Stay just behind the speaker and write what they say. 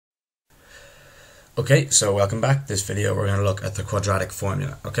Okay, so welcome back. This video we're going to look at the quadratic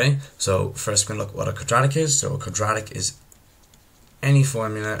formula. Okay, so first we're going to look at what a quadratic is. So a quadratic is any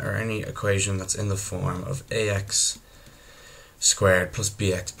formula or any equation that's in the form of ax squared plus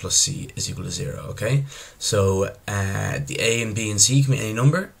bx plus c is equal to 0. Okay, so the a and b and c can be any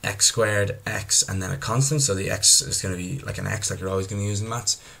number, x squared, x, and then a constant. So the x is going to be like an x, like you're always going to use in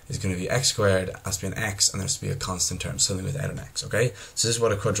maths. Is going to be x squared, has to be an x, and there has to be a constant term, something without an x. Okay, so this is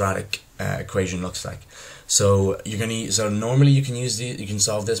what a quadratic equation looks like. So you're going to normally you can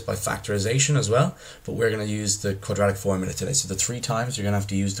solve this by factorization as well, but we're going to use the quadratic formula today. So the 3 times you're going to have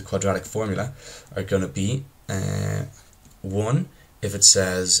to use the quadratic formula are going to be 1, if it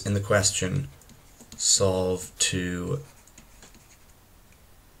says in the question solve to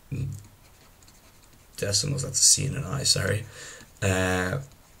decimals, that's a C and an I, sorry,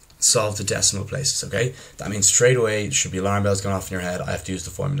 solve to decimal places. Okay, that means straight away there should be alarm bells going off in your head. I have to use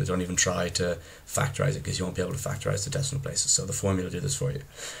the formula. Don't even try to factorize it because you won't be able to factorize the decimal places, so the formula will do this for you.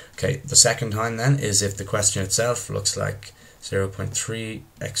 Okay, the second time then is if the question itself looks like 0.3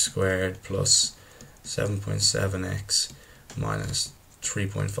 x squared plus 7.7x minus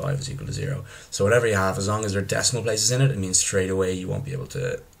 3.5 is equal to 0. So whatever you have, as long as there are decimal places in it, it means straight away you won't be able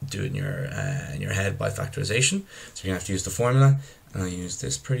to do it in your head by factorization. So you're going to have to use the formula, and I'll use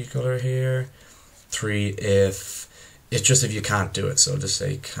this pretty color here. 3 if, it's just if you can't do it, so just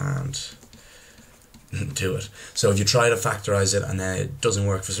say can't do it. So if you try to factorize it and then it doesn't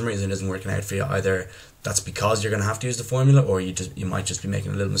work, for some reason it isn't working out for you, either that's because you're going to have to use the formula, or you might just be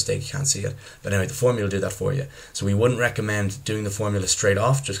making a little mistake, you can't see it. But anyway, the formula will do that for you. So we wouldn't recommend doing the formula straight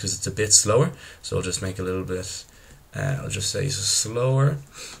off just because it's a bit slower. So I'll just make a little bit, I'll just say slower.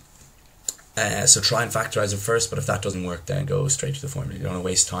 So try and factorize it first, but if that doesn't work, then go straight to the formula. You don't want to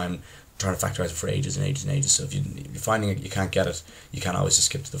waste time trying to factorize it for ages and ages and ages. So if you're finding it, you can't get it, you can always just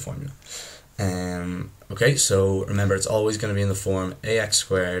skip to the formula. Okay, so remember it's always going to be in the form ax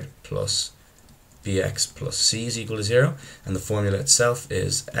squared plus bx plus c is equal to 0, and the formula itself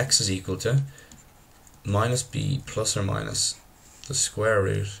is x is equal to minus b plus or minus the square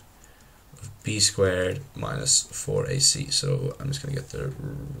root of b squared minus 4ac. So I'm just going to get the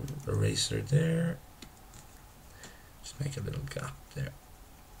eraser there, just make a little gap there.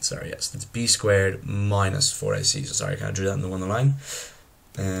 Sorry, yes, it's b squared minus 4ac. So sorry, I kind of drew that in the one line.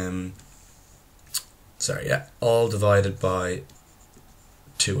 Sorry, yeah, all divided by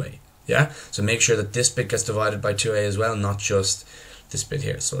 2a. Yeah, so make sure that this bit gets divided by 2a as well, not just this bit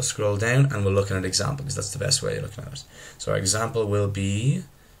here. So I'll scroll down and we'll look at an example because that's the best way of looking at it. So our example will be,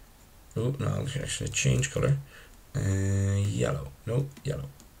 oh no, I'm actually change color, yellow, no, yellow.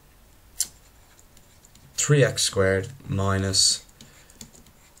 3x squared minus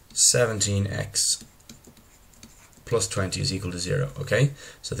 17x plus 20 is equal to 0. Okay,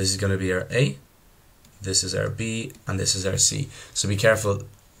 so this is going to be our a, this is our b, and this is our c. So be careful.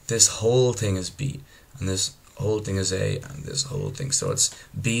 This whole thing is b, and this whole thing is a, and this whole thing. So it's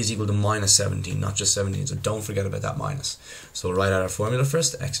b is equal to minus 17, not just 17. So don't forget about that minus. So we'll write out our formula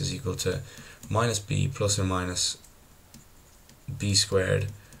first. X is equal to minus b plus or minus b squared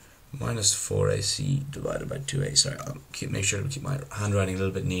minus 4ac divided by 2a. Sorry, I'll make sure to keep my handwriting a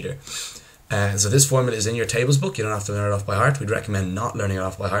little bit neater. So this formula is in your tables book. You don't have to learn it off by heart. We'd recommend not learning it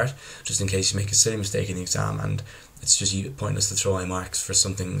off by heart, just in case you make a silly mistake in the exam and it's just pointless to throw away marks for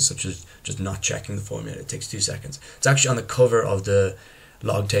something such as just not checking the formula. It takes 2 seconds. It's actually on the cover of the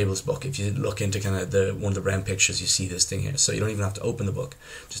log tables book. If you look into kind of one of the brown pictures, you see this thing here. So you don't even have to open the book.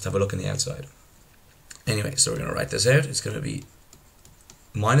 Just have a look on the outside. Anyway, so we're going to write this out. It's going to be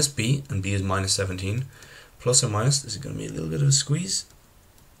minus b, and b is minus 17, plus or minus, this is going to be a little bit of a squeeze,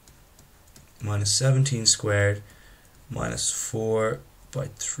 minus 17 squared minus 4 by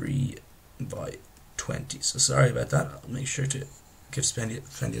 3 by 20. So sorry about that. I'll make sure to give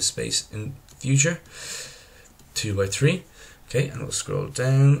plenty of space in future. 2 by 3. Okay, and we'll scroll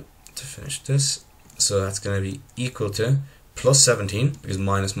down to finish this. So that's going to be equal to plus 17, because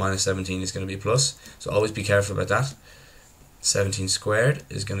minus 17 is going to be plus. So always be careful about that. 17 squared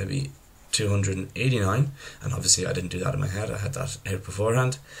is going to be 289, and obviously I didn't do that in my head. I had that out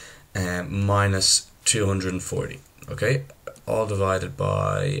beforehand. Minus 240. Okay, all divided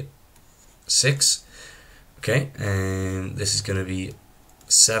by 6. Okay, and this is going to be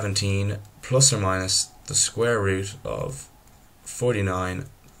 17 plus or minus the square root of 49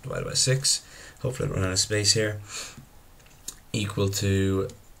 divided by 6. Hopefully I don't run out of space here. Equal to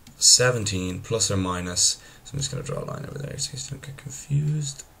 17 plus or minus, so I'm just going to draw a line over there so you don't get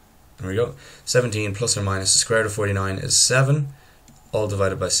confused. There we go. 17 plus or minus the square root of 49 is 7, all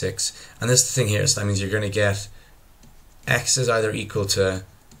divided by 6. And this thing here, so that means you're going to get x is either equal to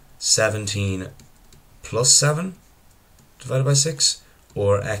 17 plus 7 divided by 6,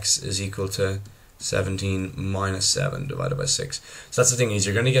 or x is equal to 17 minus 7 divided by 6. So that's the thing, is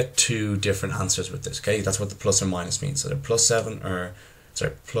you're going to get two different answers with this, okay? That's what the plus or minus means. So they're plus 7 or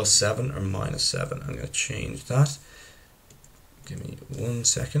minus 7. I'm going to change that. Give me 1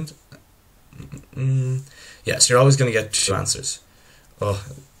 second. Yes, you're always going to get two answers. Oh,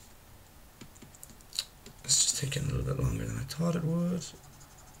 it's just taking a little bit longer than I thought it would.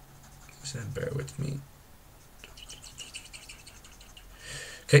 So bear with me.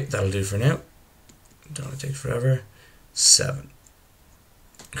 Okay, that'll do for now. Don't want to take forever. 7.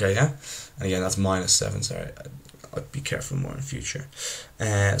 Okay, yeah? And again, that's minus 7, sorry. I'll be careful more in future.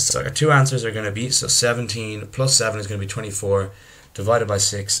 So our two answers are going to be, so 17 plus 7 is going to be 24, divided by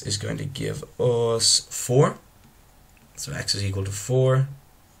 6 is going to give us 4. So x is equal to 4.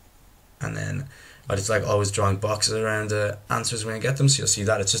 And then I just like always drawing boxes around the answers when I get them, so you'll see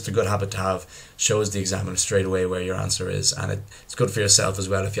that it's just a good habit to have. Shows the examiner straight away where your answer is, and it's good for yourself as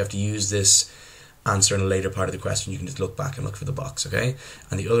well. If you have to use this answer in a later part of the question, you can just look back and look for the box, okay?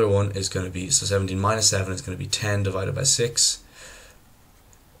 And the other one is going to be, so 17 minus 7 is going to be 10 divided by 6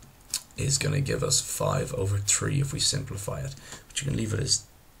 is going to give us 5 over 3 if we simplify it. But you can leave it as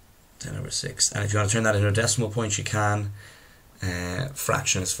 10 over 6. And if you want to turn that into a decimal point, you can.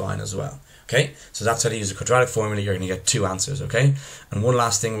 Fraction is fine as well. Okay, so that's how to use a quadratic formula. You're going to get two answers, okay? And one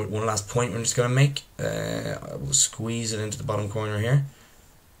last point we're just going to make. We'll squeeze it into the bottom corner here.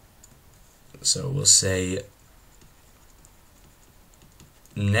 So we'll say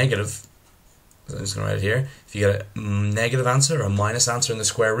negative. So I'm just going to write it here. If you get a negative answer or a minus answer in the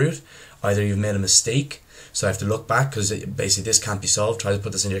square root, either you've made a mistake, so I have to look back because basically this can't be solved. Try to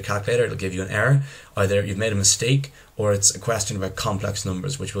put this into your calculator, it'll give you an error. Either you've made a mistake or it's a question about complex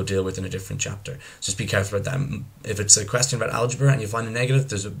numbers, which we'll deal with in a different chapter. Just be careful about that. If it's a question about algebra and you find a negative,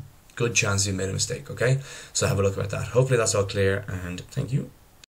 there's a good chance you made a mistake, okay? So have a look about that. Hopefully that's all clear, and thank you.